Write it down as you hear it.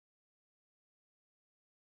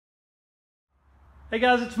Hey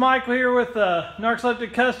guys, it's Michael here with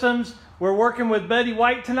Narcoleptic Customs. We're working with Betty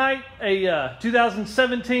White tonight, a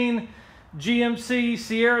 2017 GMC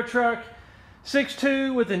Sierra truck,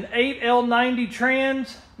 6.2 with an 8L90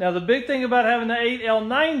 trans. Now the big thing about having the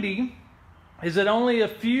 8L90 is that only a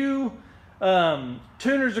few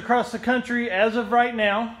tuners across the country, as of right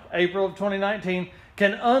now, April of 2019,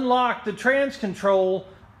 can unlock the trans control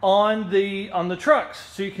on the trucks,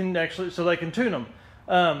 so you can actually, so they can tune them.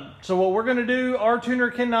 So what we're going to do, our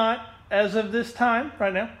tuner cannot as of this time,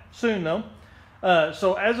 right now, soon though.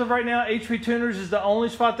 So as of right now, HPTuners is the only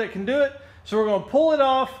spot that can do it. So we're going to pull it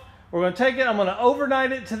off. We're going to take it. I'm going to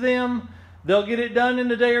overnight it to them. They'll get it done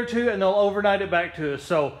in a day or two and they'll overnight it back to us.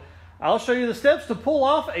 So I'll show you the steps to pull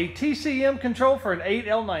off a TCM control for an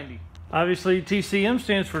 8L90. Obviously TCM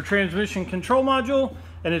stands for Transmission Control Module,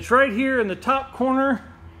 and it's right here in the top corner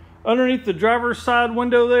underneath the driver's side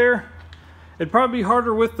window there. It'd probably be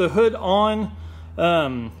harder with the hood on,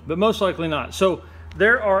 but most likely not. So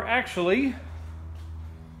there are actually,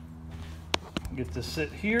 get this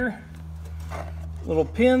sit here, little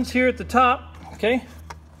pins here at the top, okay?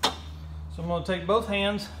 So I'm gonna take both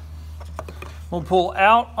hands, we'll pull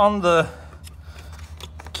out on the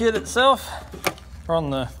kit itself, or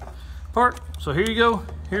on the part. So here you go,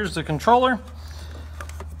 here's the controller.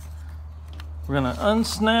 We're gonna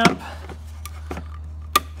unsnap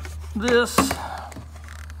this.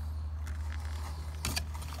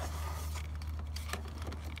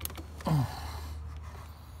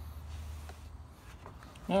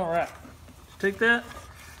 All right, take that.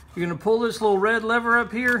 You're gonna pull this little red lever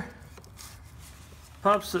up here,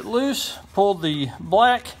 pops it loose, pull the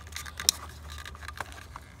black.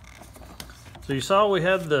 So you saw we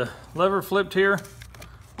had the lever flipped here,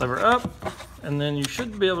 lever up, and then you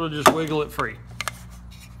should be able to just wiggle it free.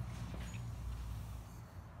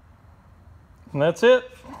 And that's it.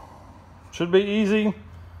 Should be easy.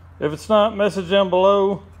 If it's not, message down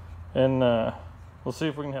below and we'll see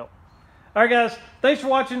if we can help. All right guys, thanks for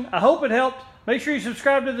watching. I hope it helped. Make sure you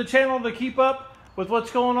subscribe to the channel to keep up with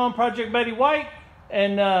what's going on Project Betty White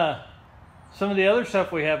and some of the other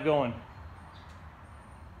stuff we have going.